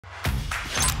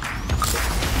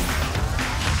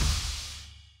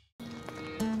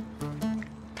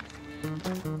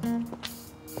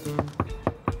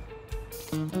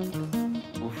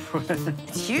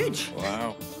It's huge.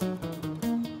 Wow.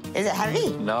 Is it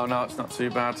heavy? No, no, it's not too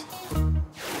bad.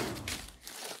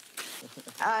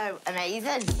 Oh,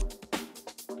 amazing.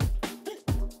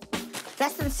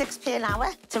 Less than 6p an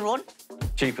hour to run.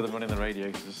 Cheaper than running the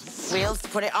radiators. Wheels to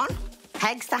put it on.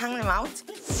 Pegs to hang them out.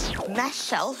 Mesh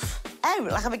shelf. Oh,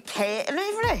 like a big curtain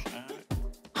over it.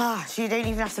 Ah, so you don't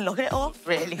even have to look at it all.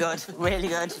 Really good, really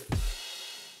good.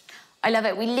 I love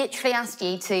it. We literally asked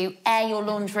you to air your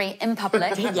laundry in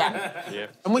public. Yeah.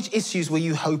 And which issues were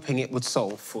you hoping it would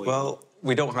solve for you? Well,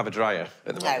 we don't have a dryer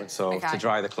at the moment, so Okay. to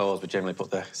dry the clothes, we generally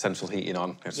put the central heating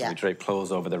on. So we drape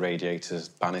clothes over the radiators,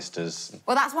 banisters.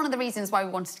 Well, that's one of the reasons why we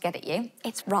wanted to get at you.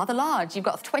 It's rather large. You've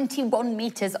got 21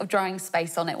 metres of drying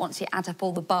space on it once you add up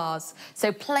all the bars.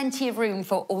 So plenty of room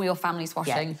for all your family's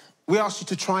washing. Yeah. We asked you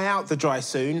to try out the Dry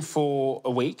Soon for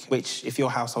a week, which, if your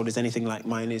household is anything like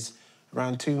mine, is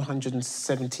around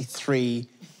 273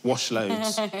 wash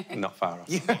loads. Not far off.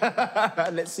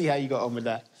 Let's see how you got on with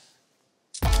that.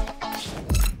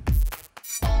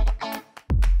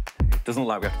 It doesn't look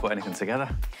like we have to put anything together.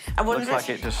 I It wonder looks like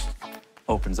it just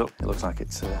opens up. It looks like it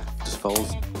just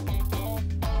folds.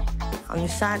 on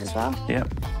this side as well. Yeah.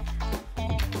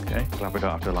 Okay, glad we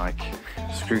don't have to, like,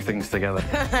 screw things together.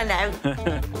 I know.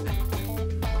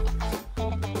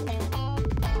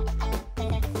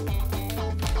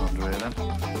 Under here, then.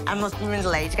 I must be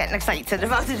middle-aged getting excited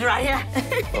about the dryer.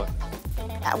 But,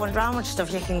 I wonder how much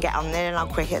stuff you can get on there and how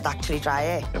quick it'd actually dry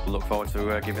it. yeah, we'll look forward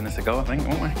to giving this a go, I think,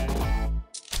 won't we?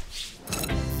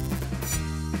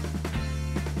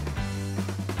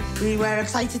 We were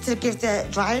excited to give the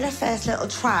dryer a first little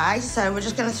try, so we're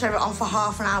just going to throw it on for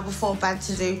half an hour before bed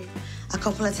to do a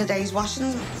couple of today's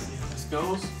washings. This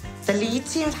goes. The lead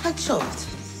seems quite short.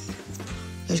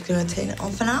 We're just going to turn it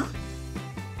on for now.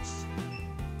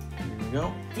 Here we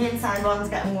go. The inside one's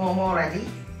getting warm already.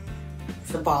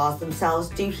 The bars themselves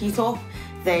do heat up.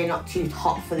 They're not too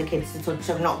hot for the kids to touch.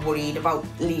 I'm not worried about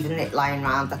leaving it lying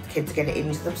around that the kids get it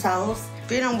into themselves.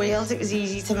 Being on wheels, it was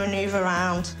easy to manoeuvre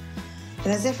around.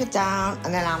 Gonna zip it down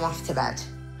and then I'm off to bed.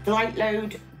 The light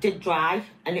load did dry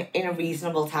and in a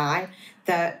reasonable time.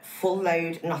 The full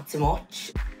load, not so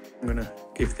much. I'm gonna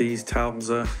give these towels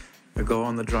a go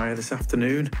on the dryer this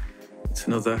afternoon. It's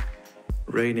another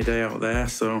rainy day out there,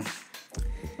 so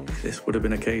this would have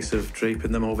been a case of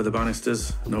draping them over the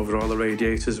banisters and over all the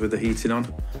radiators with the heating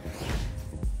on.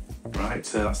 Right,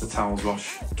 that's the towels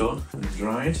wash done and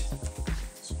dried.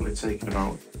 It's probably taken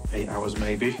about 8 hours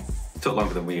maybe. Took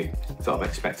longer than we sort of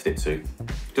expected it to.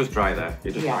 It does dry there.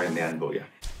 It does dry in the end, but yeah.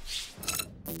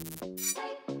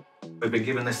 We've been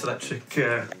given this electric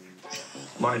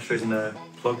monitoring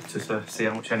plug to see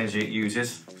how much energy it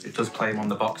uses. It does claim on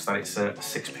the box that it's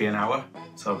 6p an hour,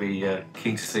 so I'll be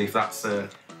keen to see if that's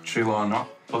true or not.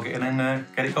 Plug it in and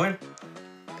get it going.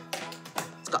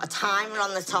 It's got a timer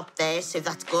on the top there, so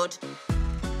that's good.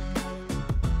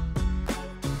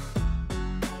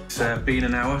 It's been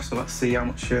an hour, so let's see how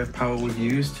much power we've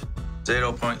used.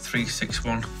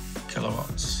 0.361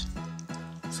 kilowatts.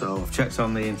 So I've checked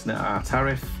on the internet our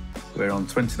tariff. We're on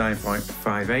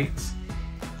 29.58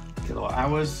 kilowatt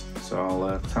hours. So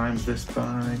I'll times this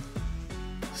by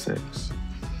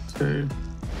 6.2.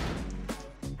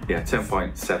 Yeah,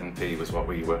 10.7p was what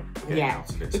we were getting out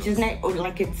of it. Which is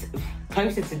like it's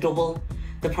closer to double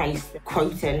the price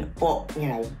quoting, but you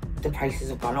know the prices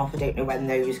have gone up. I don't know when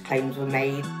those claims were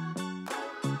made.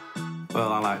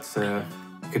 Well, I like to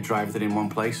could drive everything in one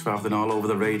place rather than all over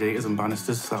the radiators and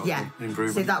banisters. So that was an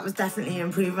improvement. So that was definitely an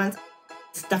improvement.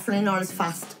 It's definitely not as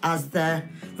fast as the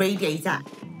radiator.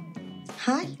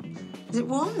 Hi, is it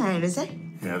warm there? Is it?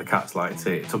 Yeah, the cats liked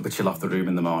it. It took the chill off the room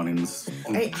in the mornings.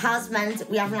 It has meant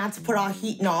we haven't had to put our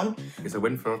heating on. It's a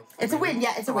win for. It's a win,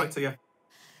 yeah, it's a win. Right to you.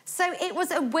 So it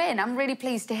was a win. I'm really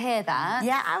pleased to hear that.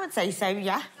 Yeah, I would say so,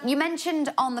 yeah. You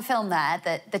mentioned on the film there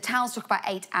that the towels took about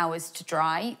 8 hours to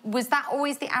dry. Was that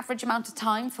always the average amount of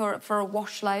time for a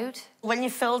wash load? When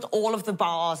you filled all of the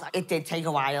bars, it did take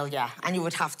a while, yeah. And you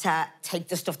would have to take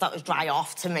the stuff that was dry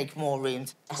off to make more room.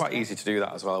 Quite easy to do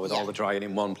that as well with all the drying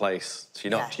in one place. So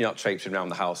you're not traipsing around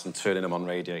the house and turning them on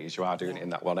radiators. You are doing it in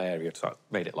that one area, so that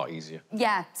made it a lot easier.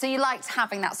 Yeah, so you liked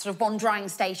having that sort of one drying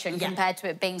station compared to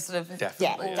it being sort of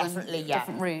Definitely.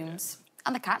 different rooms.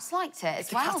 And the cats liked it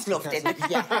as well. The cats loved it,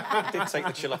 yeah. It did take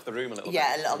the chill off the room a little bit.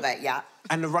 Yeah, a little bit, yeah.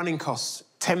 And the running costs,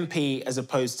 10p as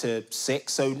opposed to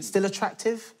 6, so still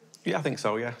attractive? Yeah, I think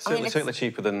so, yeah. Certainly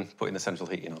cheaper than putting the central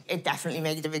heating on. It definitely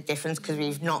made a big difference because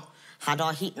we've not had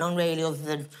our heating on really other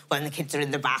than when the kids are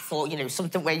in the bath or, you know,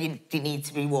 something where you need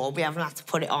to be warm. We haven't had to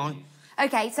put it on.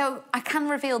 OK, so I can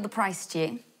reveal the price to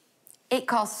you. It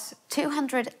costs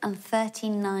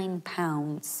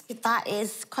 £239. That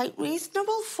is quite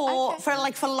reasonable for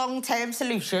long-term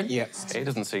solution. Yes. It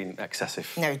doesn't seem excessive.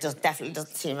 No, it definitely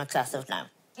doesn't seem excessive now.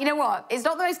 You know what? It's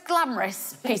not the most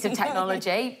glamorous piece of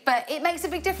technology, but it makes a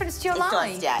big difference to your life.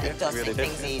 It does, yeah. It does really make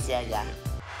does. things easier, yeah.